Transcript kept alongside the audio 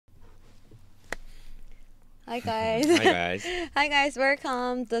Hi guys. Hi guys. Hi guys,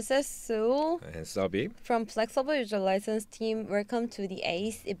 welcome. This is Sue And Sobi. from Flexible User License team. Welcome to the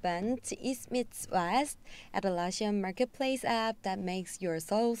ACE event, East Meets West, Atlassian Marketplace app that makes your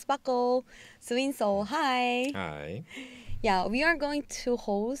soul sparkle. Suin So, hi. Hi. Yeah, we are going to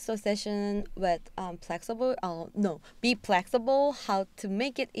host a session with Be Flexible, how to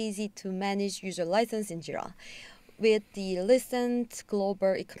make it easy to manage user license in Jira. With the recent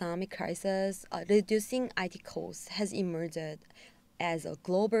global economic crisis, reducing IT costs has emerged as a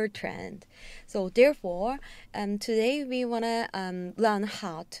global trend. So therefore, today we want to learn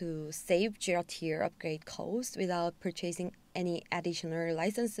how to save Jira tier upgrade costs without purchasing any additional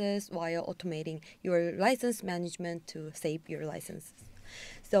licenses while automating your license management to save your licenses.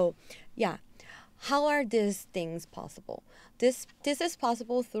 So yeah, how are these things possible? This is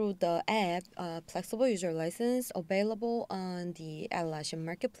possible through the app Flexible User License available on the Atlassian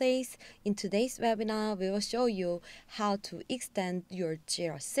Marketplace. In today's webinar, we will show you how to extend your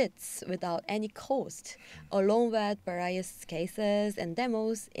Jira Seats without any cost, along with various cases and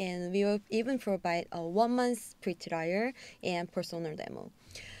demos, and we will even provide a 1-month free trial and personal demo.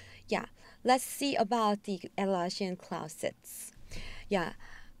 Yeah, let's see about the Atlassian Cloud Seats. Yeah.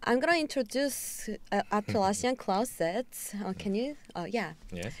 I'm gonna introduce Atlassian Cloud Sets. Can you? Yeah.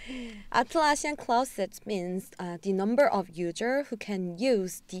 Yes. Atlassian Cloud Sets means the number of users who can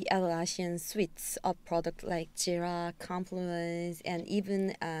use the Atlassian suites of products like Jira, Confluence, and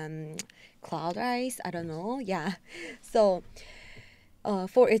even CloudRise. I don't know. Yeah. So.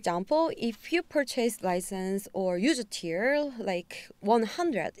 For example, if you purchase license or user tier like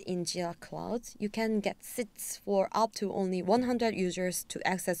 100 in Jira Cloud, you can get seats for up to only 100 users to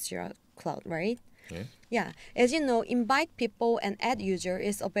access Jira Cloud, right? Yes. Yeah, as you know, invite people and add user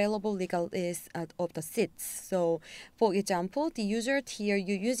is available regardless of the seats. So, for example, the user tier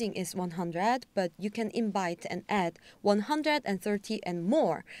you're using is 100, but you can invite and add 130 and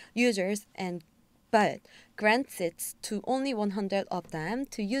more users but grant seats to only 100 of them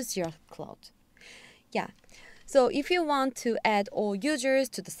to use your cloud. Yeah. So if you want to add all users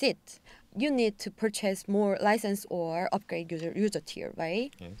to the seat, you need to purchase more license or upgrade user tier,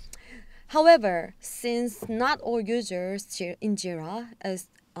 right? Yes. However, since not all users in Jira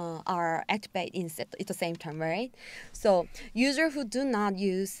are activated at the same time, right? So users who do not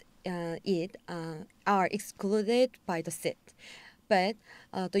use it are excluded by the seat. But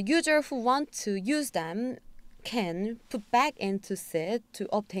the user who want to use them can put back into seat to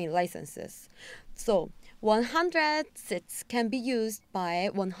obtain licenses. So 100 seats can be used by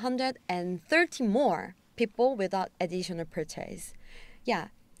 130 more people without additional purchase. Yeah.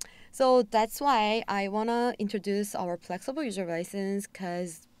 So that's why I want to introduce our flexible user license,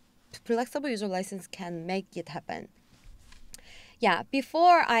 because flexible user license can make it happen. Yeah,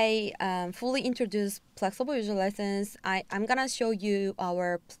 before I fully introduce flexible user license, I'm gonna show you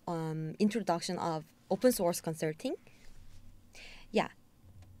our introduction of open source consulting. Yeah,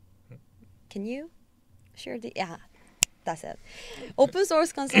 can you share the, yeah, that's it. Open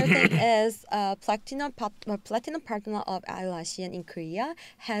source consulting is a platinum partner of Atlassian in Korea,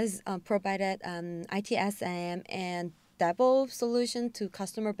 has provided ITSM and DevOps solution to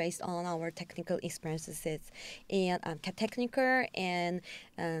customer based on our technical experiences and technical and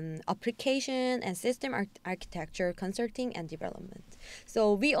application and system architecture consulting and development.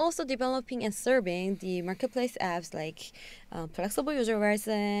 So we also developing and serving the marketplace apps like flexible user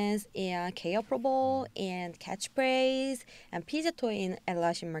license and K approval and catchphrase and pizza toy in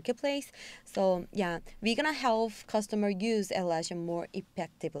Atlassian marketplace. So yeah, we're gonna help customer use Atlassian more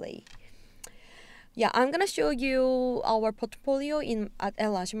effectively. Yeah, I'm gonna show you our portfolio at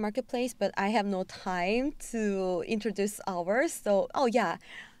Atlassian Marketplace, but I have no time to introduce ours. So, oh yeah,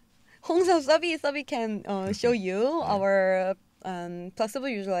 Hongseop Sabi can show you our flexible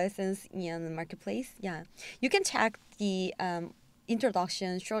user license in the Marketplace. Yeah, you can check the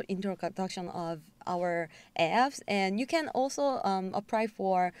short introduction of our apps, and you can also apply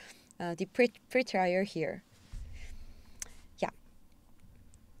for the free trial here. Yeah.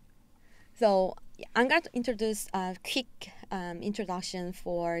 So I'm going to introduce a quick introduction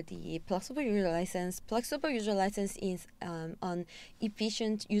for the Flexible User License. Flexible User License is an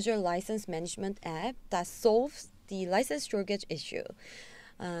efficient user license management app that solves the license shortage issue.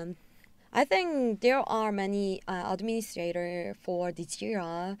 I think there are many administrators for the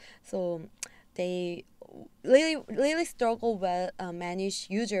Jira, so they really struggle with manage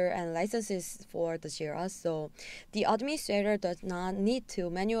user and licenses for the Jira. So the administrator does not need to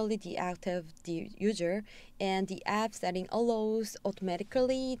manually deactivate the user, and the app setting allows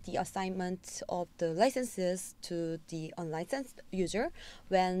automatically the assignment of the licenses to the unlicensed user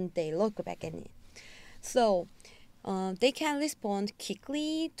when they log back in. So they can respond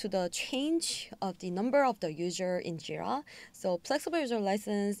quickly to the change of the number of the user in Jira. So flexible user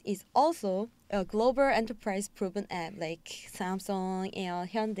license is also a global enterprise proven app like Samsung and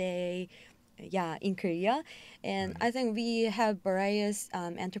Hyundai, yeah, in Korea. And I think we have various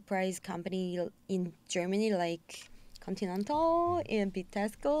enterprise company in Germany like Continental and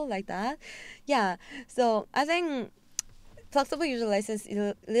Vitesco like that. Yeah, so I think flexible user license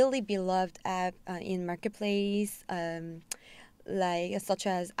is really beloved app in marketplace, like such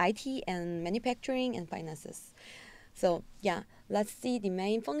as IT and manufacturing and finances. So yeah, let's see the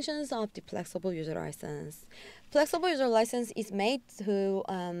main functions of the flexible user license. Flexible user license is made to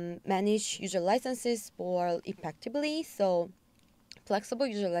manage user licenses more effectively. So flexible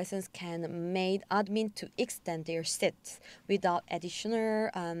user license can make admin to extend their seats without additional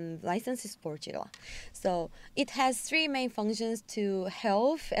licenses for Jira. So it has three main functions to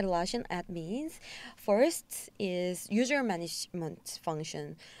help Atlassian admins. First is user management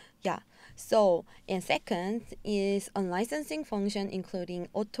function. Yeah. So, and second is unlicensing function, including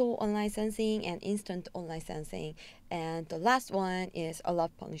auto unlicensing and instant unlicensing. And the last one is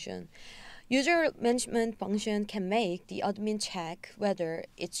alert function. User management function can make the admin check whether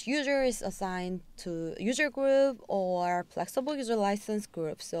its user is assigned to user group or flexible user license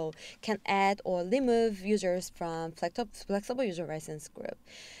group. So can add or remove users from flexible user license group.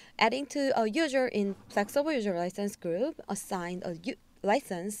 Adding to a user in flexible user license group, assign a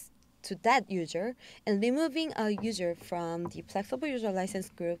license to that user, and removing a user from the flexible user license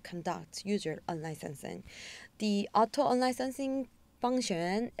group conducts user unlicensing. The auto unlicensing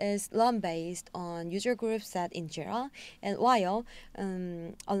function is run based on user group set in Jira, and while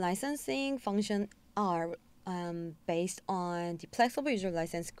unlicensing function are based on the flexible user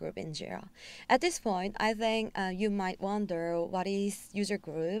license group in Jira. At this point, I think you might wonder what is user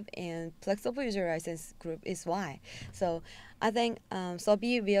group and flexible user license group is why. So I think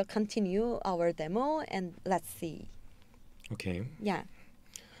Sobi will continue our demo and let's see. Okay. Yeah.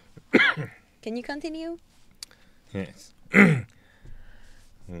 Can you continue? Yes.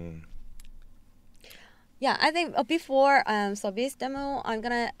 Yeah, I think before Sobi's demo, I'm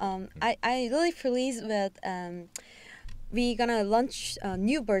gonna I really pleased with we gonna launch a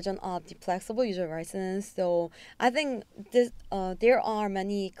new version of the flexible user license. So I think this there are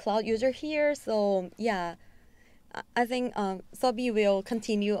many cloud users here. So yeah, I think Sobi will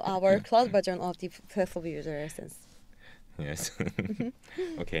continue our cloud version of the flexible user license. Yes.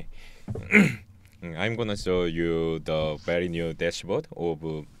 Okay. I'm gonna show you the very new dashboard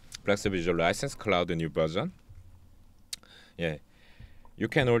of Flexible User License Cloud new version. Yeah, you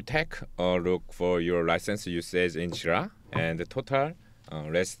can all take a look for your license usage in Jira and the total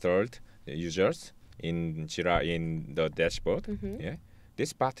registered users in Jira in the dashboard. Yeah,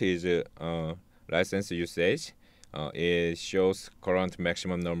 this part is license usage. It shows current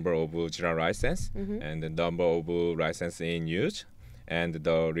maximum number of Jira license and the number of license in use and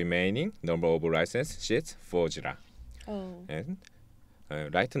the remaining number of license sheets for Jira. Oh. And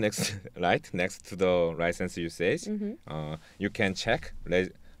right next to the license usage, you can check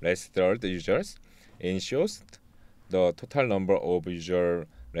registered users. It shows the total number of users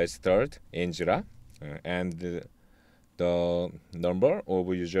registered in Jira and the number of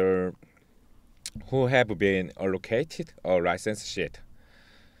users who have been allocated a license sheet.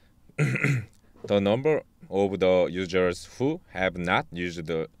 The number of the users who have not used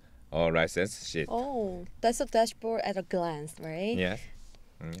the license sheet. Oh, that's a dashboard at a glance, right? Yes.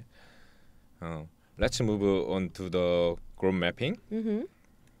 Let's move on to the group mapping.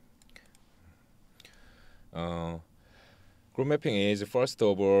 Group mapping is first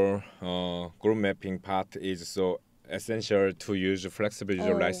of all, group mapping part is so essential to use flexible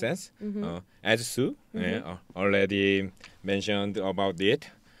user license. As Sue already mentioned about it,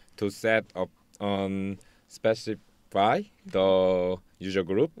 to set up specify the user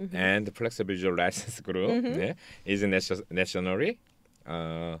group and flexible user license group is necessary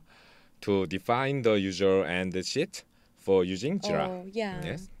to define the user and the sheet for using Jira. Oh, yeah.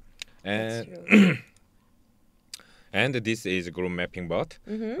 Yes. That's And true. and this is group mapping bot.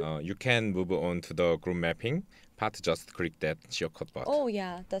 You can move on to the group mapping part. Just click that shortcut button. Oh,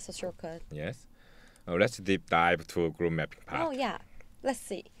 yeah, that's a shortcut. Yes. Let's deep dive to group mapping part. Oh, yeah. Let's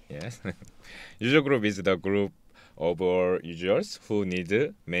see. Yes. User group is the group of all users who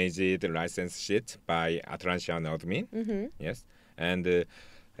need managed license sheet by Atlassian admin. Yes. And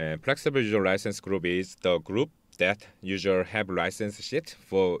flexible user license group is the group that user have license sheet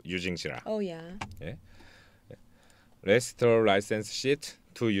for using Jira. Oh, yeah. Yeah. Register license sheet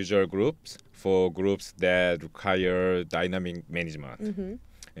to user groups for groups that require dynamic management.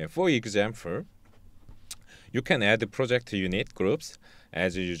 For example, You can add project unit groups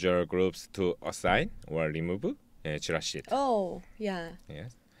as usual groups to assign or remove Jira sheet. Oh, yeah.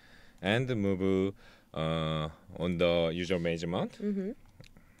 Yes, and move on the user management. Mm-hmm.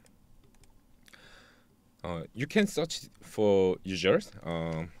 You can search for users.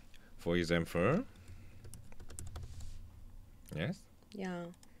 For example, yes. Yeah.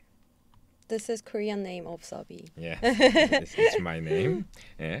 This is Korean name of Sabi. Yes, this is my name.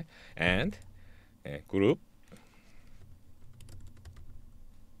 Yeah. And group.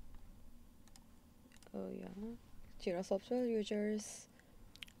 Oh, yeah. Jira software users.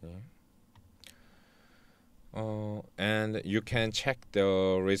 And you can check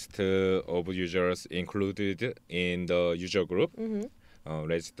the list of users included in the user group,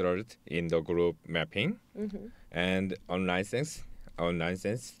 registered in the group mapping, and unlicensed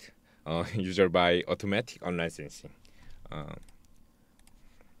user by automatic unlicensing.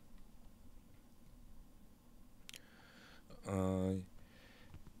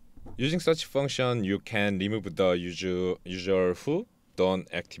 Using such function, you can remove the user who don't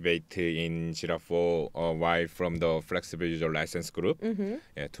activate in Jira for a while from the flexible user license group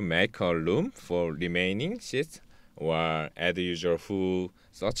to make a room for remaining sheets or add user who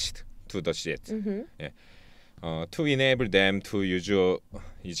searched to the sheet. To enable them to use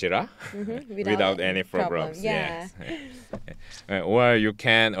Jira without any problems. Yeah. Yes. Or you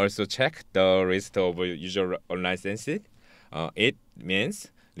can also check the list of user unlicensed. It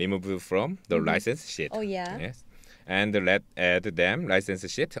means remove from the license sheet. Oh, yeah. Yes. And add them license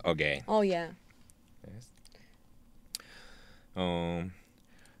sheet again. Oh, yeah. Yes.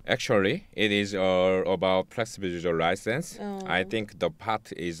 Actually, it is about flexible user license. I think the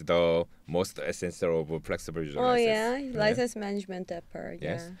part is the most essential of flexible user license. Oh, yeah. License management, that part.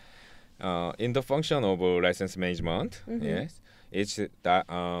 Yes. Yeah. In the function of license management, yes, it's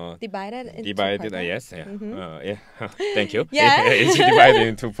Divided into divided. part, Yes, yeah, yeah. Thank you. Yeah. It's divided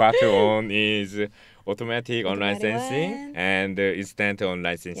into part. One is automatic Automatic unlicensing one. and instant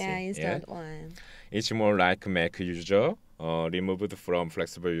unlicensing. Yeah, instant one. It's more like make user removed from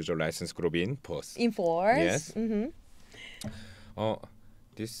flexible user license group in post. In force. Yes.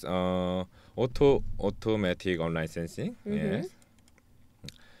 This automatic unlicensing. Yes.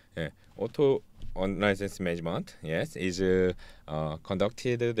 Yeah. Auto unlicensed management. Yes, is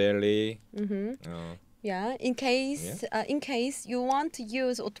conducted daily. Yeah, in case you want to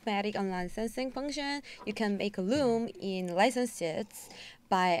use automatic unlicensing function, you can make a loom in license sheets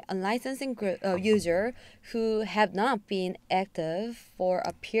by unlicensing user who have not been active for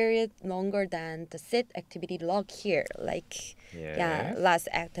a period longer than the set activity log here, like last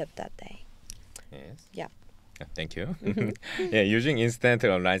active that day. Yes. Yeah. Thank you. Yeah, using instant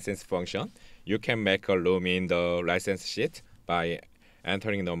license function, you can make a loom in the license sheet by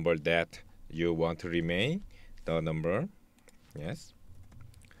entering number that you want to remain the number. Yes.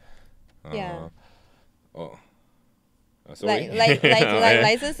 Yeah. Sorry. Like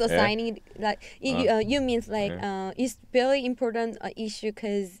license assigning you means like it's very important issue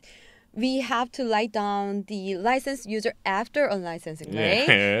because we have to write down the licensed user after unlicensing, right?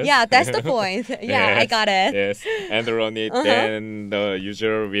 Yes. Yeah, that's the point. Yeah, I got it. Yes, and run it. Then the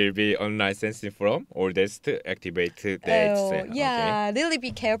user will be unlicensed from or just activate dates. Oh, yeah, really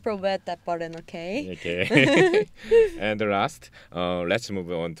be careful with that button, okay? Okay. And the last, let's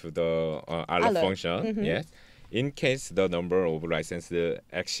move on to the alert function. Yes. In case the number of licensed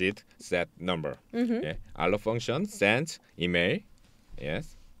exceed set number, alert function sends email.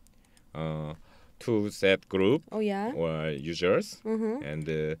 Yes. To set group or users and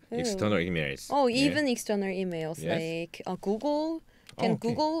external emails. Oh, even external emails like Google. Can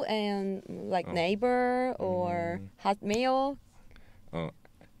Google and like Neighbor or Hotmail?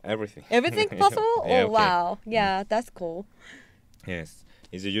 Everything. Everything possible? Yeah, Oh, wow. Yeah, that's cool. Yes.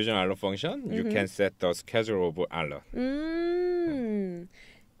 Is using alert function, you can set the schedule of alert.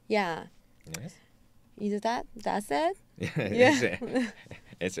 Yeah. Yes. That's it? Yeah.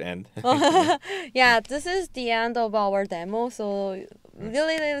 It's end. Yeah, this is the end of our demo. So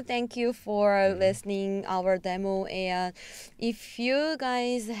really thank you for listening our demo. And if you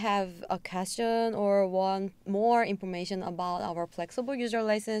guys have a question or want more information about our flexible user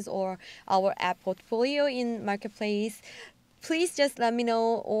license or our app portfolio in Marketplace, please just let me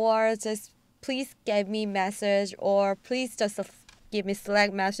know, or just please give me message, or please just give me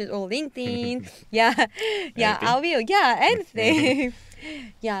Slack message or LinkedIn. Yeah, I will. Yeah, anything.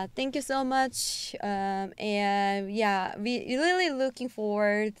 Yeah, thank you so much. And yeah, we really looking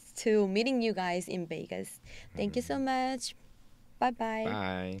forward to meeting you guys in Vegas. Thank you so much. Bye-bye.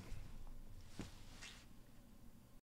 Bye.